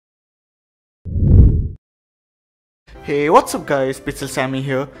Hey, what's up guys, Pixel Sammy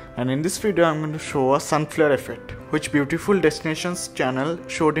here, and in this video I'm going to show a sun flare effect which Beautiful Destinations channel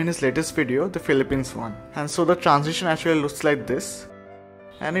showed in his latest video, the Philippines one. And so the transition actually looks like this,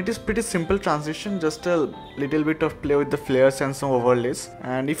 and it is pretty simple transition, just a little bit of play with the flares and some overlays.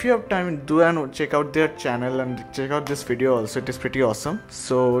 And if you have time, do and check out their channel and check out this video also, it is pretty awesome.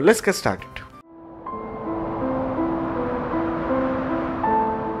 So let's get started.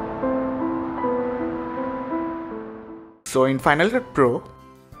 So in Final Cut Pro,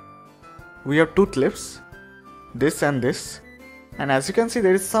 we have two clips, this and this, and as you can see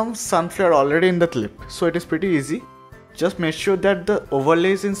there is some sun flare already in the clip, so it is pretty easy. Just make sure that the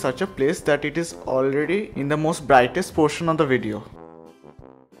overlay is in such a place that it is already in the most brightest portion of the video.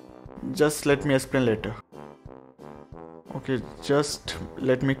 Just let me explain later. Okay, just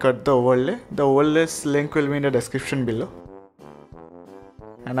let me cut the overlay. The overlay's link will be in the description below.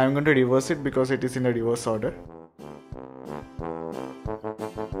 And I'm going to reverse it because it is in the reverse order.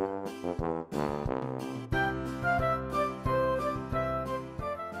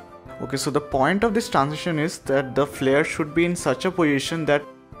 Okay, so the point of this transition is that the flare should be in such a position that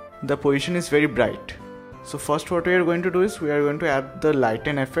the position is very bright. So first what we are going to do is we are going to add the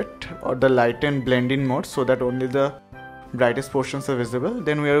lighten effect or the lighten blend in mode so that only the brightest portions are visible.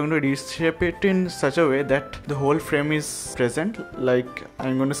 Then we are going to reshape it in such a way that the whole frame is present. Like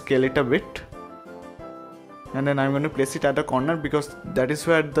I'm going to scale it a bit. And then I'm going to place it at the corner because that is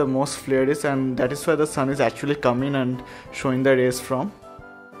where the most flare is and that is where the sun is actually coming and showing the rays from.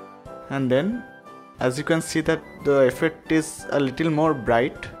 And then as you can see that the effect is a little more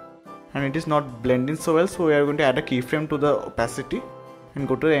bright and it is not blending so well, so we are going to add a keyframe to the opacity and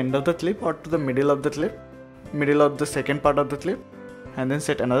go to the end of the clip or to the middle of the clip, middle of the second part of the clip, and then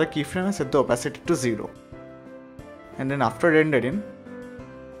set another keyframe and set the opacity to 0. And then after rendering,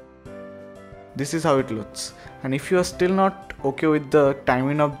 this is how it looks. And if you are still not okay with the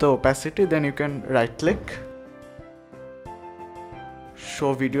timing of the opacity, then you can right click,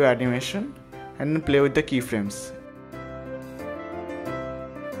 show video animation, and then play with the keyframes.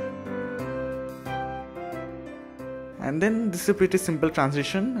 And then this is a pretty simple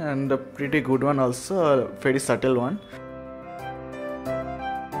transition and a pretty good one also, a very subtle one.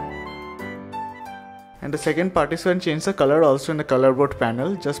 And the second part is when change the color also in the color board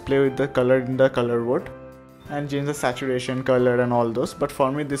panel. Just play with the color in the color board and change the saturation, color and all those, but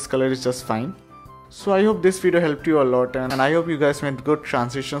for me this color is just fine. So I hope this video helped you a lot, and I hope you guys made good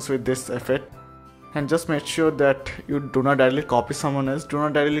transitions with this effect. And just make sure that you do not directly copy someone else, do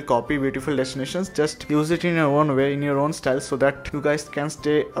not directly copy Beautiful Destinations, just use it in your own way, in your own style, so that you guys can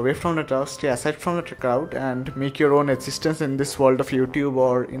stay away from the crowd, stay aside from the crowd and make your own existence in this world of YouTube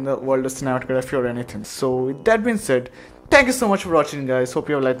or in the world of cinematography or anything. So with that being said, thank you so much for watching guys, hope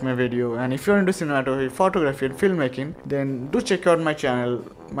you have liked my video, and if you are into cinematography, photography and filmmaking, then do check out my channel.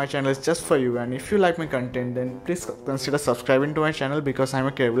 My channel is just for you, and if you like my content, then please consider subscribing to my channel because I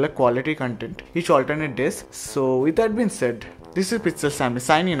make regular quality content each alternate days. So with that being said, this is Pixel Sammy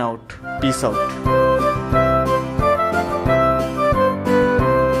signing out. Peace out.